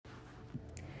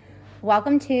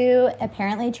Welcome to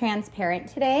Apparently Transparent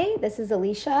today. This is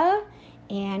Alicia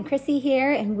and Chrissy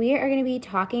here, and we are going to be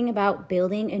talking about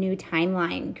building a new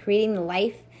timeline, creating the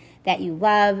life that you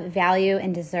love, value,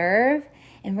 and deserve.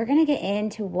 And we're going to get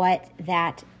into what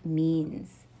that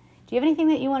means. Do you have anything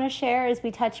that you want to share as we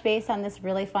touch base on this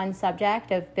really fun subject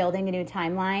of building a new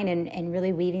timeline and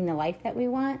really weaving the life that we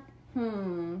want?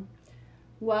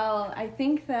 Well, I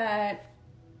think that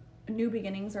new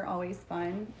beginnings are always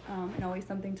fun and always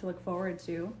something to look forward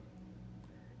to.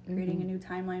 Creating a new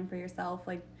timeline for yourself,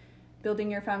 like building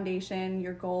your foundation,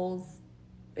 your goals,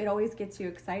 it always gets you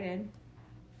excited.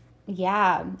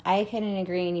 Yeah, I couldn't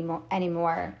agree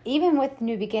anymore. Even with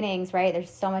new beginnings, right? There's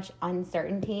so much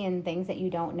uncertainty and things that you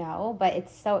don't know, but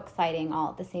it's so exciting all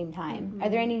at the same time. Are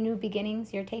there any new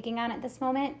beginnings you're taking on at this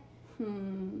moment?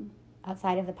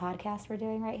 Outside of the podcast we're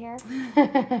doing right here?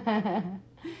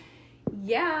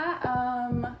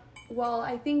 Yeah, well,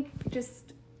 I think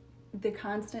just the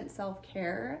constant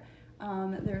self-care.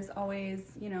 There's always,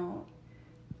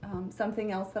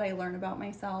 something else that I learn about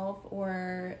myself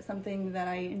or something that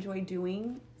I enjoy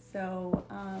doing. So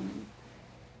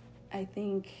I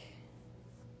think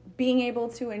being able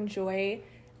to enjoy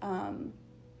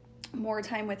more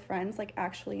time with friends, like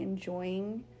actually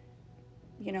enjoying,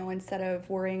 instead of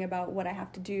worrying about what I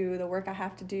have to do, the work I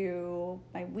have to do,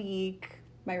 my week,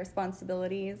 my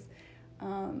responsibilities.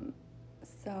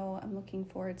 So I'm looking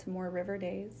forward to more river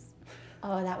days.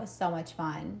 Oh, that was so much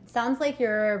fun. Sounds like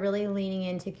you're really leaning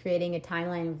into creating a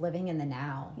timeline of living in the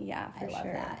now. Yeah, for sure. I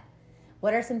love that.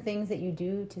 What are some things that you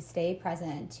do to stay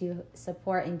present, to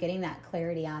support and getting that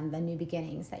clarity on the new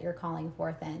beginnings that you're calling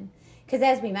forth in? Because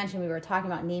as we mentioned, we were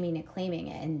talking about naming it, claiming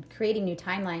it, and creating new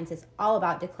timelines is all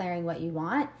about declaring what you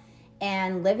want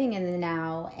and living in the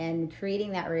now and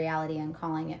creating that reality and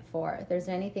calling it forth. Is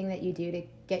there anything that you do to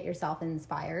get yourself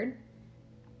inspired?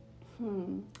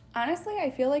 Honestly, I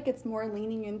feel like it's more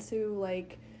leaning into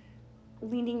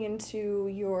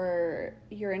your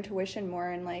intuition more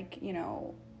and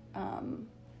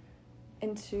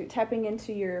into tapping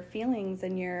into your feelings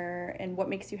and what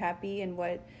makes you happy and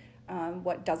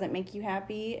what doesn't make you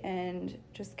happy, and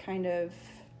just kind of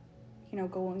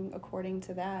going according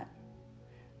to that.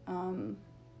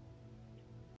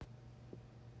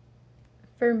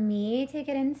 For me to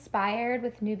get inspired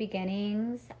with new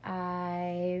beginnings,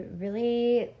 I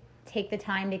really take the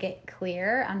time to get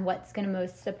clear on what's going to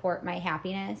most support my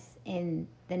happiness in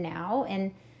the now.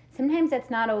 And sometimes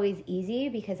that's not always easy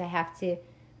because I have to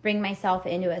bring myself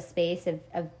into a space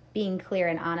of being clear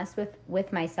and honest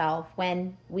with myself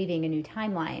when weaving a new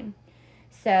timeline.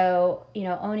 So,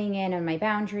 owning in on my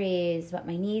boundaries, what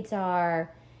my needs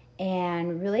are,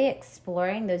 and really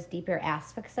exploring those deeper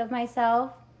aspects of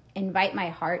myself. Invite my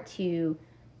heart to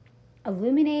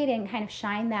illuminate and kind of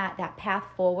shine that path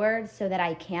forward so that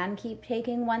I can keep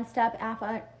taking one step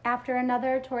after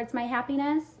another towards my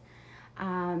happiness.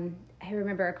 I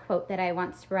remember a quote that I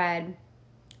once read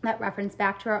that referenced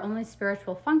back to our only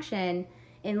spiritual function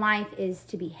in life is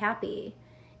to be happy.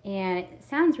 And it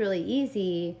sounds really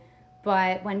easy,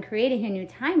 but when creating a new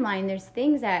timeline, there's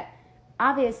things that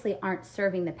obviously aren't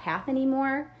serving the path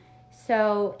anymore.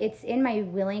 So it's in my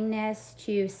willingness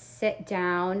to sit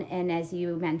down, and as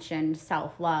you mentioned,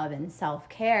 self-love and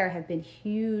self-care have been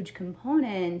huge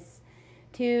components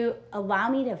to allow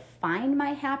me to find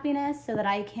my happiness so that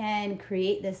I can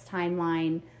create this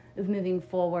timeline of moving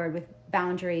forward with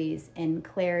boundaries and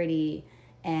clarity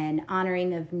and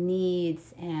honoring of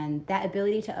needs and that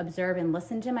ability to observe and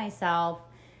listen to myself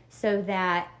so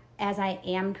that as I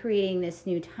am creating this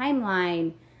new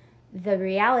timeline, the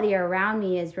reality around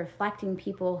me is reflecting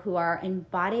people who are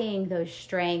embodying those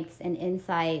strengths and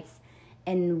insights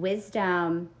and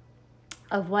wisdom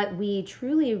of what we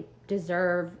truly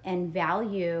deserve and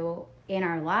value in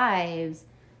our lives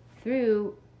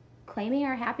through claiming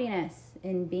our happiness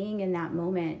and being in that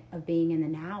moment of being in the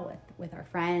now with our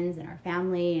friends and our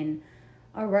family and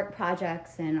our work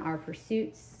projects and our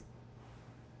pursuits.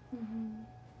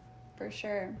 For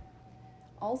sure.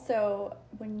 Also,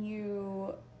 when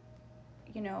you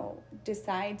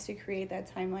decide to create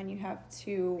that timeline, you have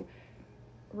to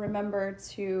remember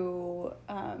to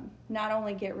not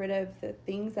only get rid of the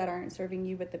things that aren't serving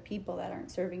you, but the people that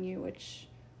aren't serving you, which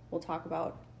we'll talk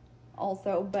about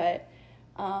also. But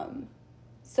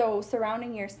so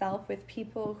surrounding yourself with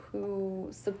people who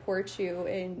support you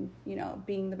in,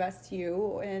 being the best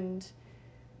you. And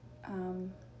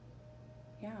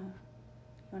you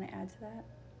want to add to that?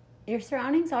 Your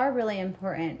surroundings are really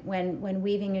important when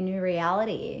weaving a new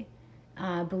reality.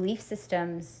 Belief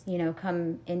systems,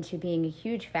 come into being a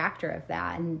huge factor of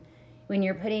that. And when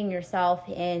you're putting yourself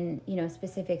in,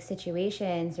 specific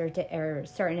situations or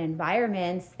certain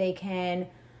environments, they can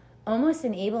almost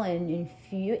enable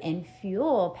and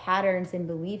fuel patterns and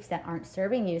beliefs that aren't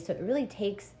serving you. So it really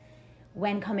takes,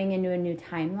 when coming into a new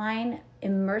timeline,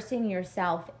 immersing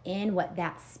yourself in what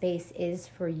that space is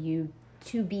for you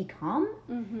to become.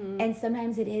 And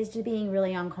sometimes it is just being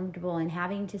really uncomfortable and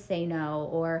having to say no,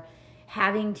 or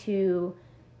having to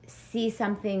see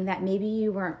something that maybe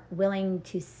you weren't willing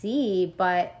to see.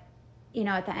 But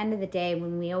at the end of the day,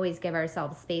 when we always give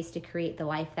ourselves space to create the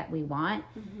life that we want,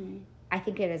 I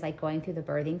think it is like going through the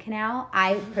birthing canal.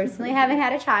 I personally haven't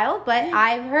had a child, but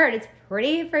I've heard it's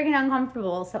pretty freaking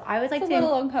uncomfortable. So I always like a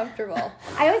little uncomfortable.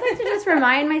 I always like to just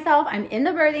remind myself I'm in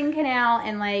the birthing canal,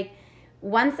 and like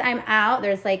once I'm out,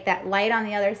 there's like that light on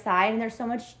the other side, and there's so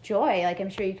much joy. Like I'm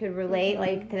sure you could relate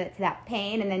like to that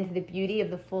pain, and then to the beauty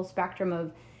of the full spectrum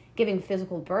of giving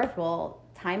physical birth. Well,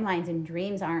 timelines and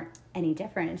dreams aren't any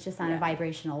different. It's just on a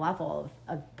vibrational level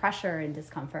of pressure and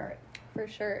discomfort. For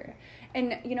sure.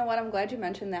 And you know what? I'm glad you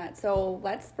mentioned that. So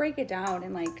let's break it down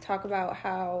and like talk about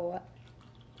how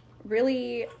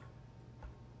really,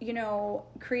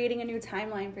 creating a new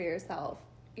timeline for yourself,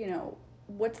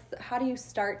 how do you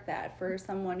start that for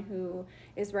someone who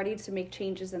is ready to make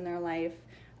changes in their life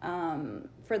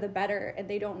for the better, and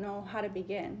they don't know how to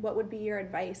begin? What would be your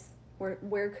advice?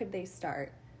 Where could they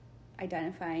start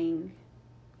identifying,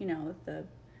 the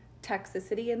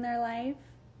toxicity in their life?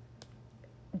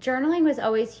 Journaling was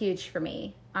always huge for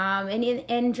me. And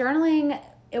in journaling,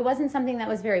 it wasn't something that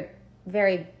was very,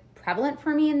 very prevalent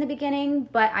for me in the beginning,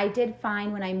 but I did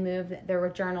find when I moved that there were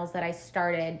journals that I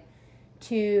started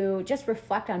to just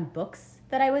reflect on books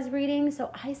that I was reading.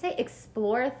 So I say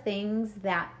explore things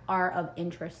that are of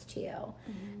interest to you.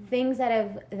 Things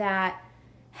that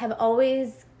have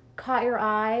always caught your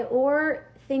eye, or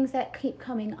things that keep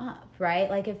coming up, right?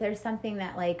 Like if there's something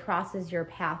that like crosses your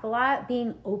path a lot,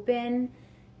 being open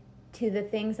to the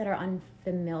things that are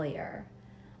unfamiliar.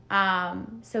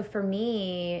 So for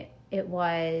me, it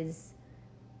was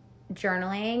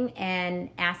journaling and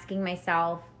asking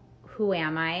myself, who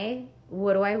am I?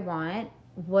 What do I want?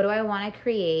 What do I want to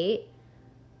create?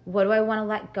 What do I want to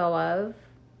let go of?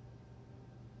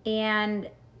 And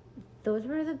those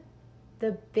were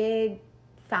the big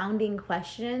founding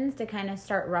questions to kind of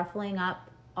start ruffling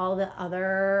up all the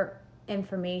other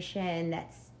information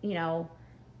that's,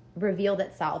 revealed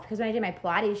itself. Because when I did my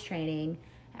Pilates training,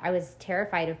 I was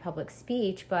terrified of public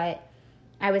speech, but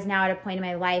I was now at a point in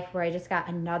my life where I just got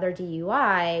another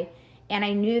DUI, and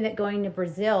I knew that going to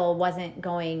Brazil wasn't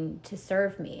going to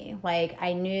serve me. Like,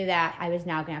 I knew that I was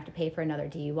now going to have to pay for another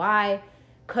DUI.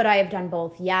 Could I have done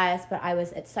both? Yes, but I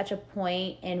was at such a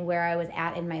point in where I was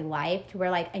at in my life to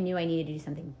where, like, I knew I needed to do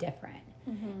something different.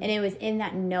 And it was in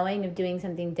that knowing of doing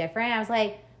something different, I was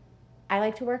like, I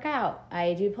like to work out.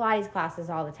 I do Pilates classes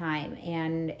all the time.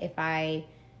 And if I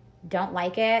don't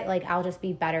like it, like, I'll just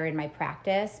be better in my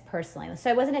practice personally. So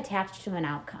I wasn't attached to an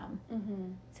outcome.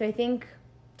 So I think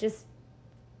just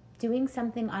doing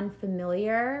something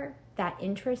unfamiliar that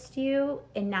interests you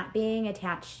and not being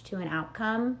attached to an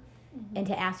outcome, and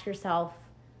to ask yourself,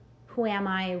 who am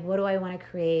I? What do I want to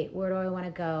create? Where do I want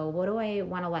to go? What do I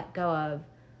want to let go of?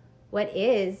 What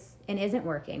is and isn't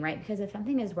working, right? Because if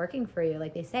something is working for you,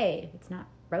 like they say, if it's not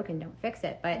broken, don't fix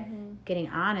it. But getting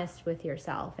honest with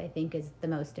yourself, I think, is the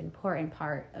most important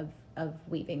part of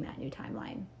weaving that new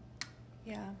timeline.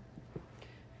 Yeah.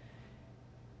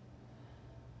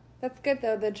 That's good,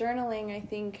 though. The journaling, I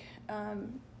think,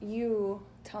 you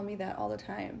tell me that all the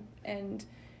time. And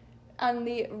on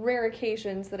the rare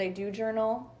occasions that I do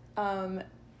journal,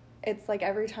 it's like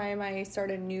every time I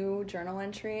start a new journal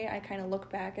entry, I kind of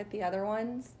look back at the other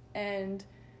ones, and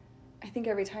I think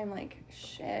every time, like,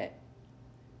 shit,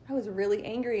 I was really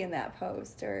angry in that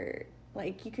post, or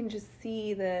like you can just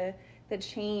see the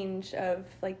change of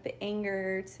like the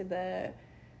anger to the,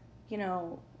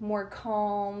 more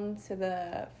calm, to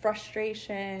the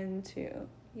frustration, to,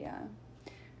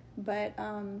 but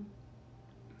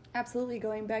absolutely,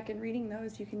 going back and reading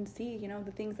those, you can see,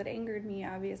 the things that angered me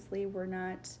obviously were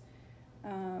not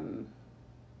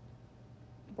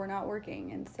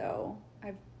working, and so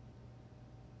I've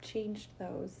changed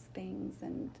those things,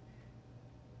 and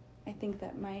I think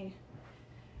that my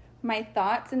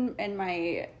thoughts and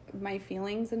my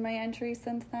feelings in my entries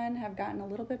since then have gotten a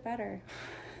little bit better.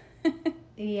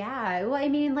 Yeah, well, I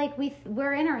mean, like,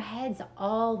 we're in our heads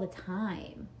all the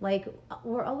time. Like,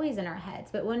 we're always in our heads.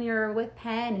 But when you're with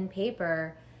pen and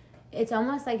paper, it's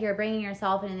almost like you're bringing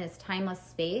yourself in this timeless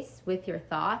space with your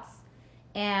thoughts.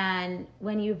 And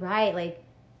when you write, like,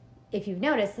 if you've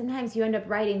noticed, sometimes you end up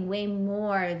writing way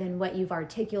more than what you've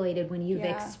articulated when you've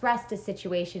expressed a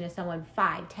situation to someone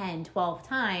 5, 10, 12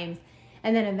 times.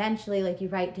 And then eventually, like, you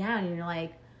write down and you're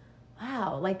like,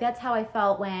 wow, like, that's how I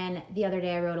felt when the other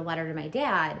day I wrote a letter to my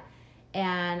dad.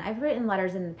 And I've written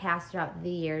letters in the past throughout the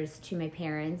years to my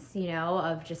parents, you know,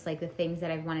 of just like the things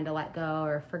that I've wanted to let go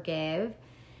or forgive.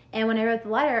 And when I wrote the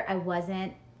letter, I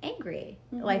wasn't angry,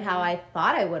 like how I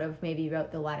thought I would have maybe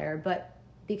wrote the letter. But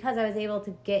because I was able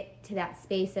to get to that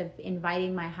space of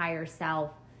inviting my higher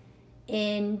self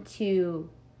in to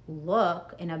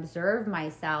look and observe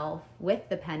myself with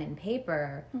the pen and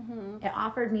paper, it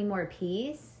offered me more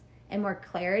peace and more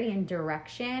clarity and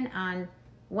direction on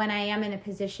when I am in a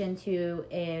position to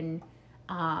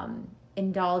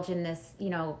indulge in this, you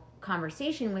know,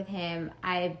 conversation with him.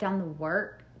 I've done the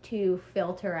work to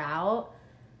filter out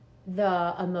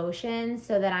the emotions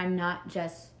so that I'm not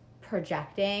just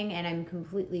projecting, and I'm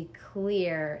completely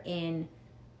clear in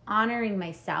honoring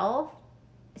myself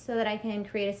so that I can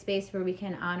create a space where we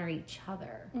can honor each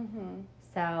other.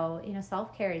 So, you know,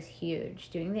 self-care is huge.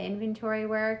 Doing the inventory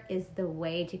work is the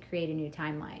way to create a new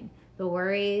timeline. The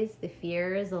worries, the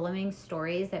fears, the limiting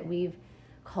stories that we've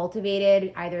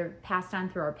cultivated, either passed on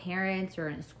through our parents or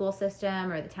in a school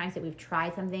system, or the times that we've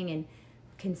tried something and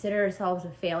consider ourselves a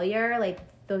failure, like,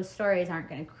 those stories aren't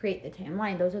going to create the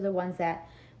timeline. Those are the ones that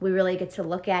we really get to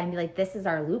look at and be like, this is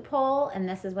our loophole, and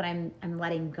this is what I'm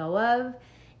letting go of,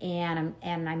 and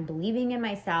I'm believing in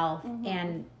myself.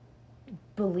 And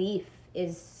belief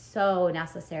is so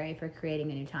necessary for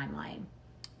creating a new timeline.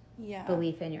 Yeah.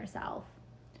 Belief in yourself.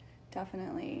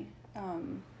 Definitely.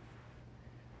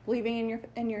 Believing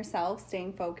in yourself,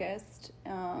 staying focused,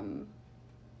 and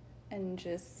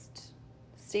just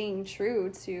staying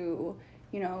true to,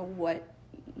 you know, what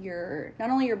your, not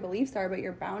only your beliefs are, but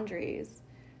your boundaries.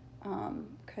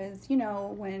 'Cause, you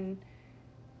know, when,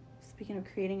 speaking of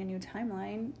creating a new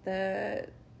timeline, the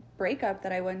breakup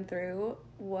that I went through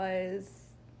it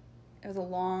was a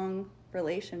long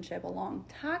relationship, a long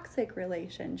toxic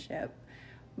relationship.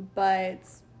 But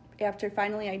after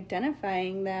finally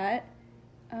identifying that,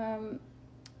 the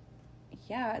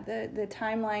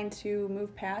timeline to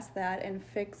move past that and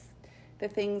fix the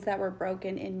things that were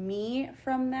broken in me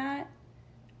from that,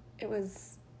 it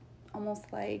was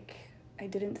almost like I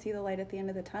didn't see the light at the end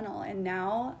of the tunnel. And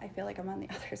now I feel like I'm on the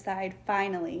other side,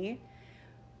 finally.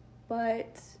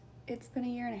 But it's been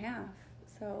 1.5 years.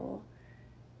 So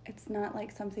it's not like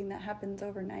something that happens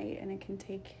overnight, and it can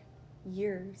take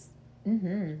years.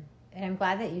 And I'm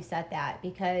glad that you said that,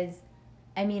 because,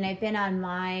 I mean, I've been on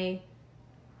my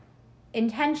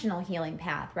intentional healing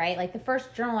path, right? Like, the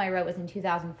first journal I wrote was in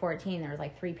 2014. There was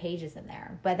like 3 pages in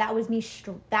there, but that was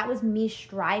me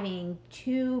striving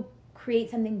to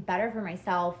create something better for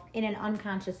myself in an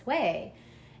unconscious way.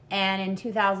 And in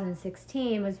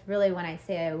 2016 was really when I'd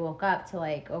say I woke up to,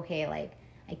 like, okay, like,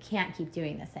 I can't keep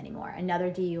doing this anymore.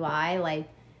 Another DUI, like,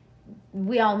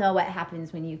 we all know what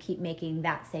happens when you keep making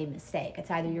that same mistake. It's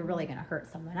either you're really going to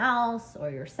hurt someone else or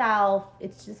yourself.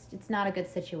 It's not a good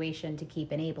situation to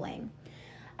keep enabling.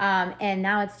 And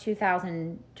now it's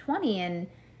 2020, and,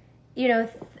 you know,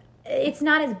 it's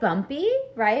not as bumpy,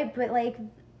 right? But, like,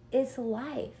 it's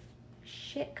life.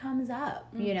 Shit comes up,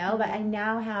 you know? But I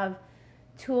now have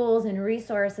tools and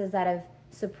resources that have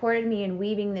supported me in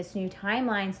weaving this new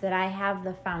timeline so that I have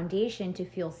the foundation to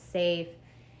feel safe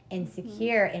and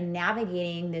secure in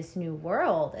navigating this new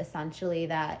world, essentially,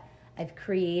 that I've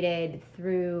created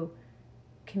through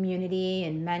community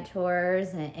and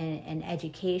mentors and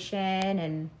education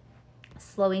and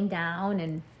slowing down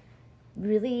and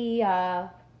really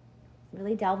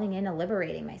delving into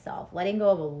liberating myself, letting go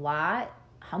of a lot,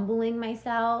 humbling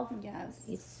myself. Yes.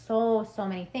 It's so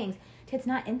many things. It's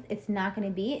not going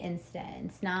to be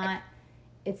instant.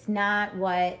 It's not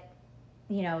what,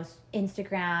 you know,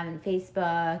 Instagram and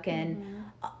Facebook and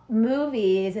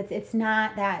movies. It's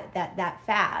not that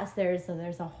fast. There's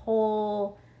a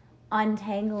whole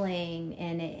untangling,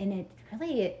 and it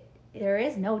really there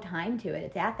is no time to it.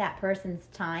 It's at that person's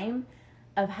time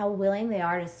of how willing they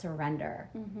are to surrender.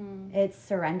 It's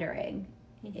surrendering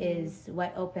is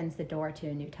what opens the door to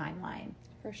a new timeline.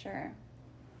 For sure.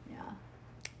 Yeah.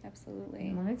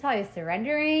 Absolutely. Let me tell you,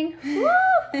 surrendering,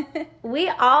 woo! We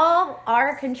all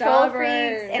are control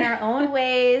freaks in our own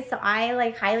ways. So I,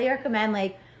 like, highly recommend,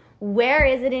 like, where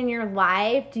is it in your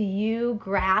life do you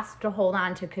grasp to hold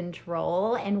on to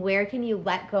control, and where can you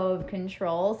let go of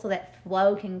control so that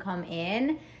flow can come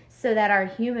in, so that our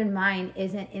human mind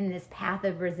isn't in this path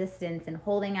of resistance and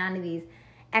holding on to these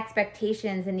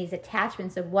expectations and these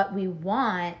attachments of what we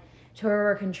want, to where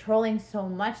we're controlling so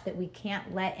much that we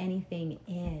can't let anything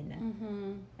in.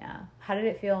 Mm-hmm. Yeah. How did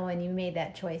it feel when you made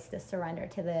that choice to surrender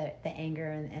to the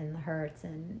anger and the hurts,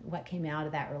 and what came out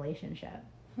of that relationship?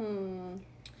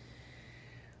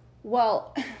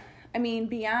 Well, I mean,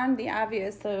 beyond the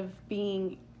obvious of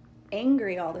being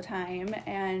angry all the time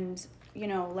and, you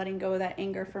know, letting go of that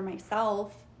anger for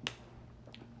myself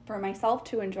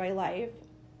to enjoy life.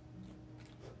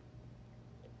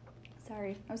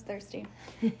 Sorry, I was thirsty.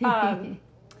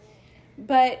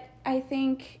 But I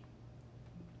think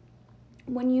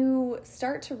when you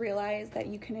start to realize that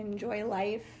you can enjoy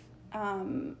life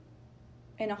in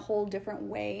a whole different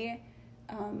way,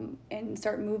 and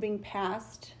start moving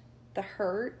past the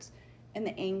hurt and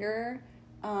the anger,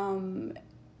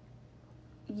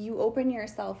 you open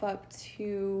yourself up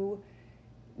to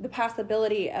the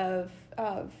possibility of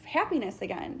happiness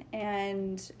again.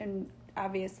 And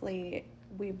obviously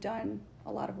we've done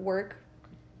a lot of work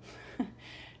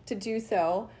to do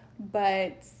so,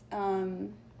 but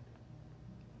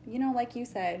you know, like you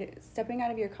said, stepping out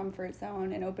of your comfort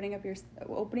zone and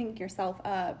opening yourself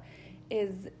up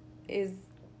is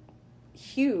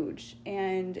huge,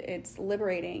 and it's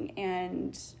liberating.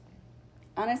 And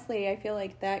honestly, I feel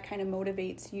like that kind of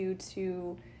motivates you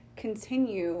to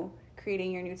continue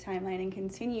creating your new timeline and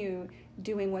continue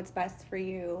doing what's best for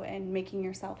you and making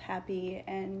yourself happy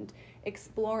and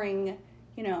exploring,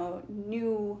 you know,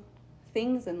 new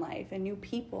things in life and new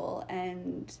people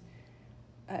and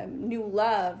new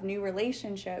love, new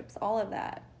relationships, all of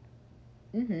that.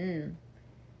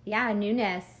 Yeah,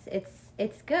 newness.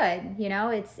 It's good. You know,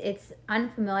 it's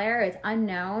unfamiliar, it's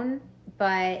unknown,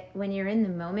 but when you're in the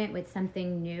moment with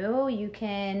something new, you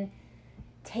can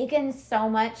take in so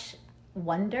much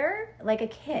wonder, like a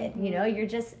kid. You know, you're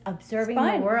just observing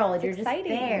the world. It's you're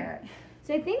exciting. Just there.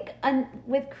 So I think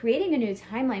with creating a new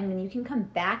timeline, when you can come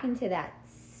back into that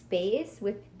space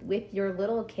with your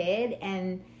little kid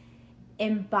and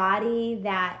embody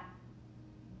that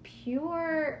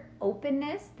pure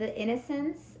openness, the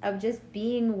innocence of just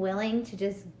being willing to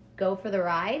just go for the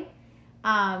ride.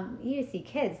 You see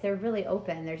kids, they're really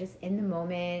open. They're just in the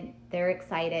moment. They're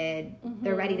excited.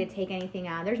 They're ready to take anything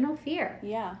on. There's no fear.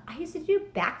 Yeah. I used to do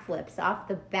backflips off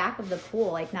the back of the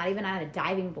pool, like not even on a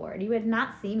diving board. You would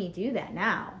not see me do that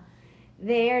now.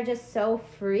 They are just so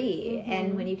free.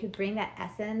 And when you could bring that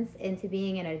essence into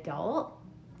being an adult,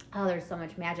 oh, there's so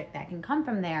much magic that can come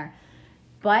from there.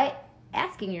 But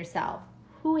asking yourself,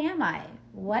 who am I?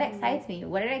 What excites me?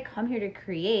 What did I come here to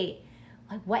create?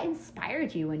 Like, what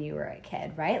inspired you when you were a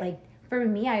kid, right? Like, for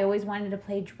me, I always wanted to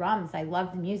play drums. I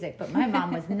loved music, but my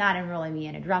mom was not enrolling me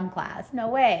in a drum class. No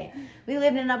way. We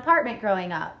lived in an apartment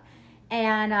growing up.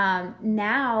 And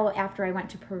now, after I went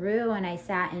to Peru and I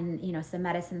sat in, you know, some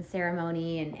medicine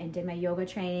ceremony and did my yoga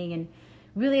training and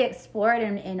really explored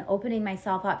and opening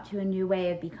myself up to a new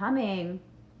way of becoming,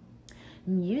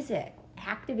 music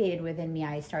activated within me.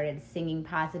 I started singing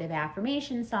positive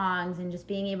affirmation songs and just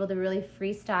being able to really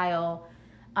freestyle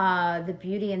the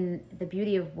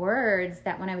beauty of words.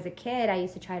 That when I was a kid, I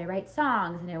used to try to write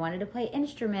songs and I wanted to play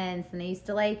instruments, and I used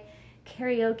to like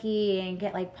karaoke and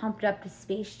get like pumped up to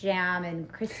Space Jam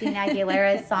and Christina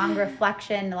Aguilera's song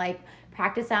Reflection to like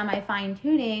practice on my fine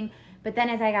tuning. But then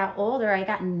as I got older, I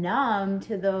got numb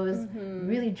to those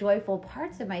really joyful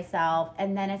parts of myself.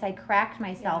 And then as I cracked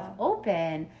myself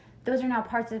open, those are now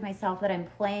parts of myself that I'm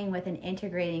playing with and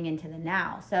integrating into the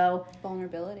now. So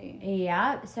vulnerability.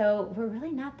 Yeah. So we're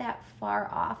really not that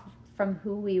far off from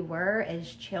who we were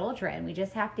as children. We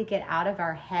just have to get out of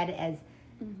our head as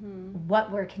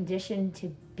what we're conditioned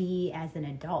to be as an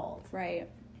adult. Right.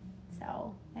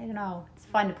 So, I don't know. It's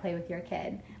fun to play with your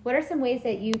kid. What are some ways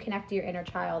that you connect to your inner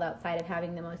child outside of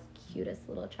having the most cutest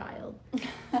little child?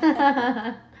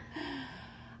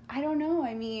 I don't know.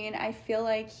 I mean, I feel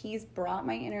like he's brought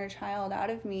my inner child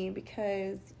out of me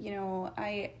because, you know,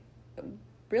 I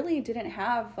really didn't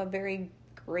have a very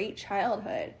great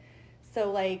childhood.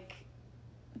 So, like,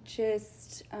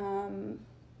 just,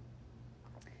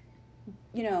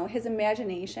 you know, his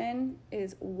imagination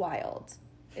is wild.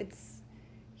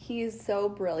 He's so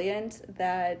brilliant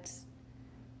that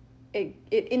it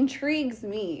intrigues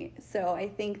me. So I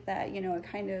think that, you know, it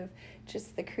kind of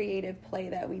just the creative play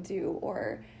that we do,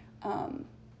 or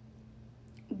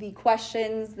the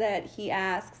questions that he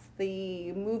asks,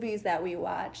 the movies that we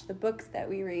watch, the books that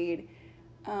we read,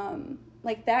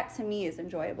 like that to me is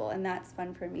enjoyable and that's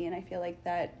fun for me. And I feel like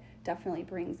that definitely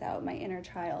brings out my inner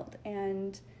child.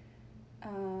 And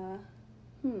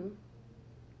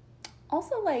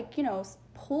also, like, you know,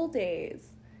 pool days,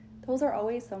 those are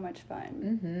always so much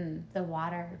fun. The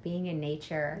water, being in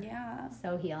nature. Yeah.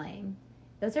 So healing.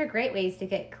 those are great ways to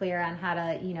get clear on how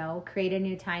to, you know, create a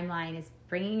new timeline, is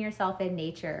bringing yourself in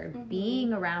nature,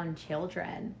 being around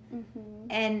children,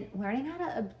 and learning how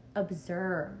to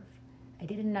observe. I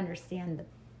didn't understand the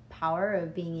power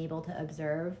of being able to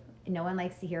observe. No one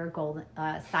likes to hear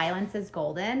silence is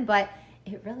golden, but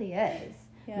it really is.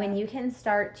 Yeah. When you can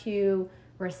start to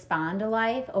respond to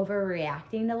life,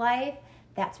 overreacting to life,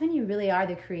 that's when you really are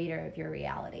the creator of your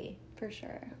reality. For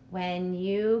sure. When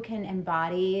you can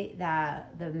embody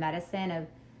the medicine of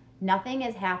nothing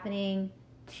is happening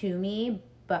to me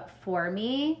but for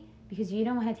me, because you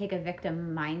don't want to take a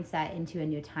victim mindset into a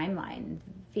new timeline.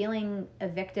 Feeling a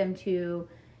victim to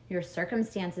your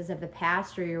circumstances of the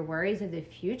past or your worries of the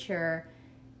future,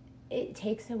 it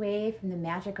takes away from the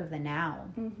magic of the now.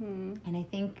 And I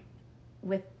think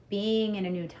with being in a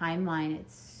new timeline,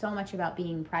 it's so much about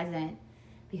being present,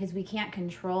 because we can't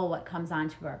control what comes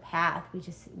onto our path.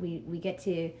 We get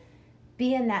to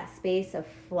be in that space of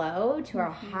flow to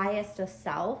our highest of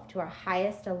self, to our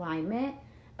highest alignment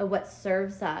of what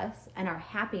serves us and our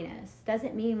happiness.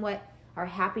 Doesn't mean what our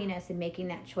happiness in making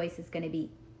that choice is going to be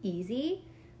easy,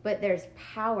 but there's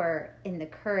power in the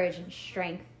courage and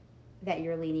strength that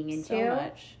you're leaning into so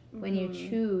much. When you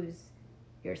choose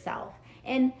yourself.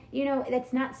 And, you know,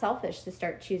 it's not selfish to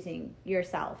start choosing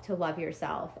yourself, to love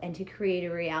yourself, and to create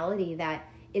a reality that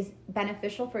is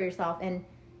beneficial for yourself. And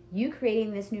you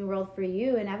creating this new world for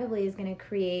you inevitably is going to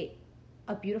create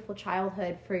a beautiful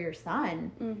childhood for your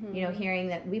son. You know, hearing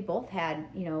that we both had,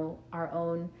 you know, our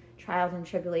own trials and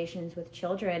tribulations with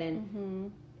children.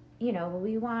 And, you know,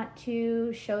 we want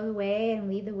to show the way and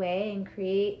lead the way and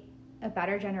create a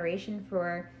better generation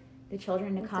for the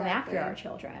children to come after our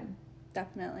children.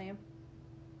 Definitely.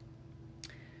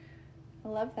 I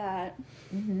love that.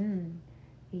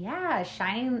 Yeah,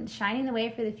 shining the way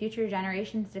for the future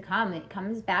generations to come. It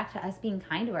comes back to us being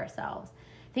kind to ourselves.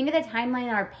 Think of the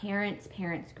timeline our parents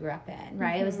grew up in,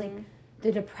 right? It was like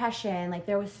the Depression. Like,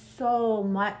 there was so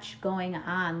much going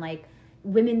on. Like,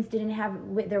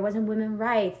 there wasn't women's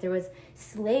rights. There was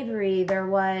slavery. There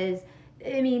was,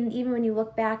 I mean, even when you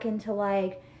look back into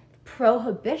like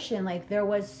prohibition, like there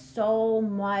was so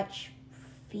much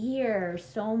fear,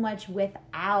 so much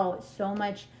without, so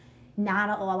much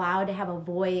not allowed to have a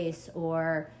voice,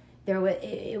 or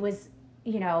it was,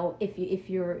 you know, if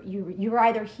you were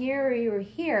either here or you were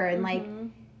here. And like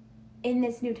in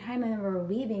this new time that we're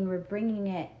weaving, we're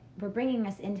bringing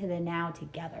us into the now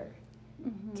together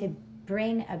to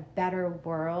bring a better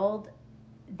world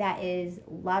that is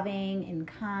loving and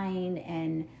kind,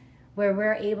 and where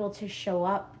we're able to show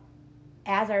up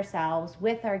as ourselves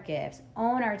with our gifts,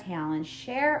 own our talents,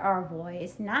 share our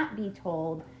voice, not be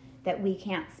told that we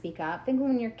can't speak up. Think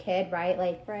when you're a kid, right?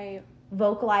 Like,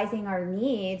 vocalizing our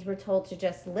needs, we're told to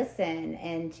just listen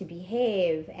and to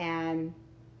behave, and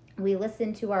we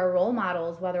listen to our role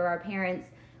models, whether our parents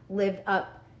lived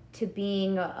up to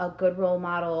being a good role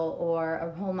model or a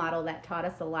role model that taught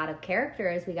us a lot of character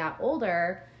as we got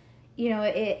older. You know,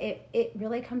 it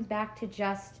really comes back to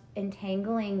just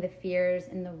entangling the fears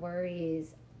and the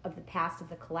worries of the past of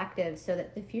the collective, so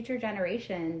that the future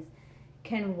generations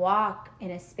can walk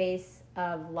in a space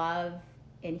of love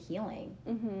and healing.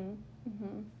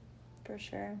 For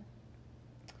sure.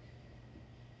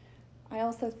 I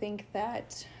also think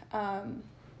that,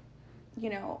 you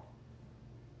know,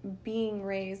 being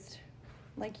raised,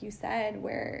 like you said,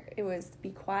 where it was be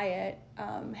quiet,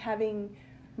 having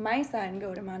my son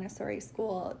go to Montessori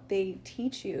school, they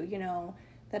teach you, you know,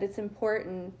 that it's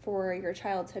important for your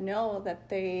child to know that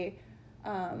they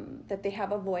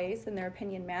have a voice and their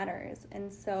opinion matters.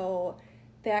 And so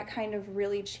that kind of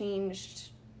really changed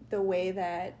the way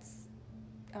that,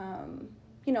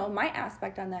 you know, my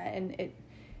aspect on that. And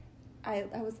I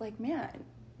was like, man,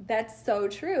 that's so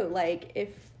true.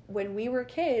 Like, when we were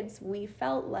kids, we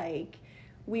felt like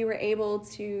we were able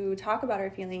to talk about our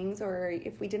feelings, or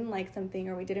if we didn't like something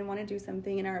or we didn't want to do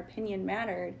something and our opinion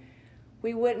mattered,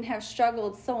 we wouldn't have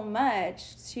struggled so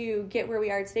much to get where we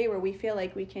are today, where we feel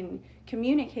like we can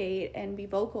communicate and be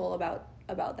vocal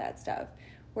about that stuff.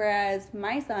 Whereas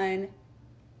my son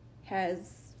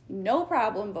has no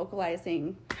problem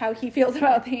vocalizing how he feels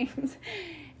about things.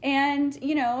 And,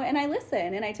 you know, and I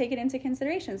listen and I take it into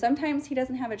consideration. Sometimes he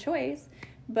doesn't have a choice,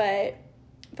 but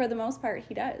for the most part,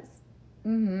 he does.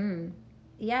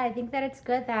 Yeah, I think that it's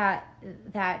good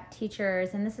that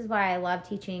teachers, and this is why I love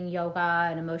teaching yoga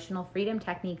and emotional freedom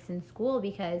techniques in school,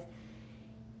 because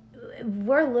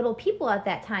we're little people at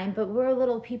that time, but we're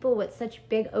little people with such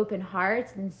big open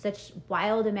hearts and such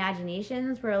wild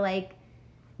imaginations where, like,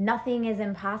 nothing is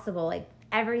impossible. Like,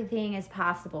 everything is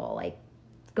possible. Like,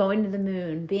 going to the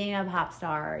moon, being a pop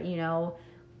star, you know,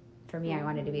 For me, I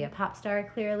wanted to be a pop star,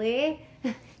 clearly.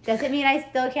 Doesn't mean I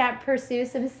still can't pursue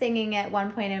some singing at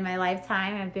one point in my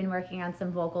lifetime. I've been working on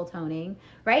some vocal toning,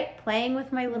 right? Playing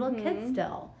with my little kids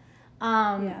still.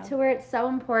 To where it's so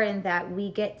important that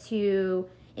we get to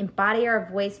embody our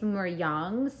voice when we're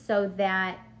young so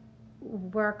that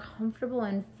we're comfortable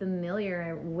and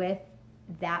familiar with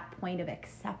that point of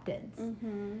acceptance.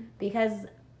 Because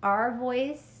our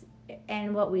voice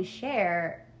and what we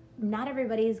share, not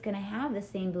everybody is going to have the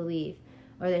same belief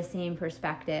or the same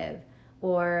perspective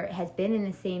or has been in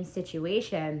the same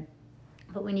situation.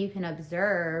 But when you can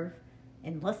observe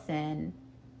and listen,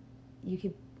 you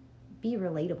could be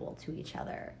relatable to each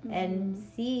other and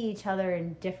see each other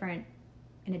in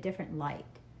a different light.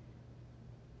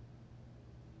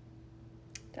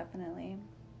 Definitely.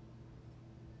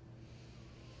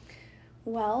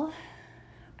 Well,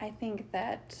 I think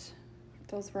that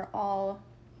those were all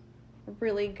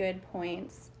really good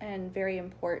points and very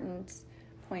important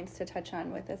points to touch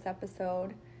on with this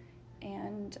episode.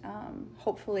 And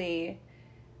hopefully,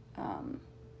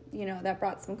 that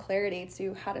brought some clarity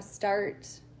to how to start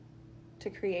to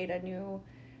create a new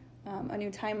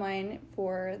timeline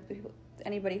for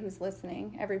anybody who's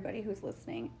listening, everybody who's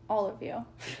listening, all of you.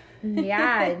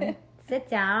 Yeah. Sit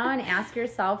down, ask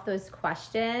yourself those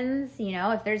questions.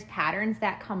 If there's patterns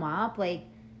that come up, like,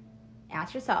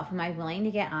 ask yourself, am I willing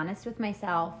to get honest with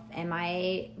myself? Am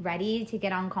I ready to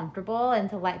get uncomfortable and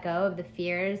to let go of the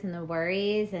fears and the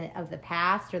worries of the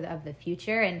past or of the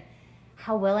future? And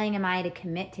how willing am I to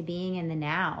commit to being in the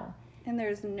now? And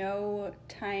there's no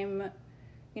time,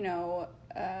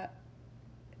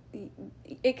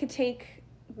 it could take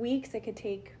weeks, it could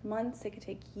take months, it could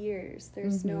take years.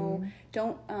 There's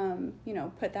don't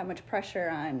put that much pressure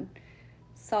on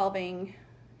solving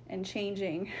and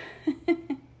changing.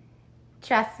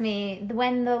 Trust me,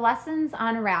 when the lessons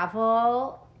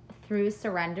unravel through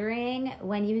surrendering,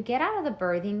 when you get out of the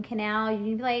birthing canal,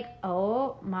 you'd be like,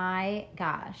 oh my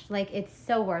gosh, like, it's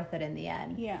so worth it in the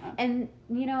end. Yeah. And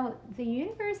the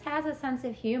universe has a sense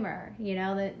of humor.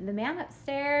 The man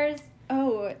upstairs,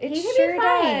 it sure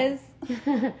does.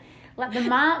 Let the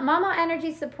mama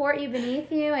energy support you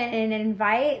beneath you and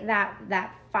invite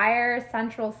that fire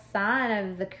central sun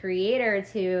of the creator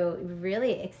to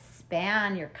really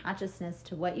expand your consciousness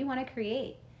to what you want to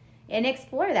create and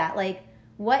explore that. Like,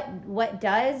 what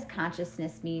does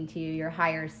consciousness mean to you, your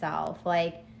higher self?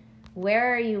 Like,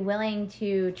 where are you willing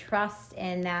to trust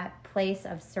in that place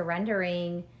of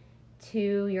surrendering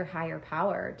to your higher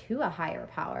power, to a higher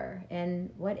power? And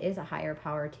what is a higher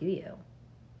power to you?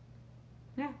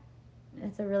 Yeah,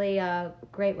 it's a really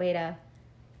great way to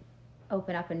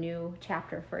open up a new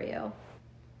chapter for you.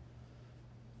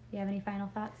 Do you have any final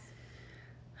thoughts?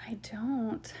 I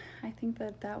don't. I think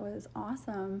that was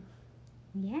awesome.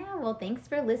 Yeah, well, thanks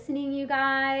for listening, you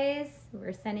guys.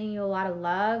 We're sending you a lot of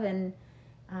love, and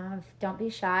don't be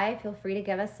shy. Feel free to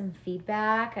give us some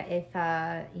feedback if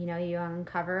you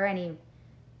uncover any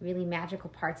really magical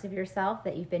parts of yourself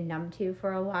that you've been numb to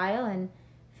for a while, and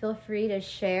feel free to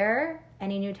share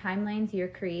any new timelines you're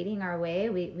creating our way.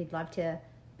 We'd love to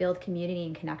build community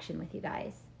and connection with you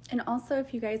guys. And also,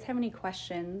 if you guys have any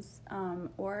questions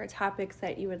or topics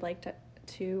that you would like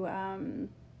to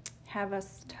have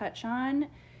us touch on,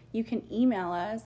 you can email us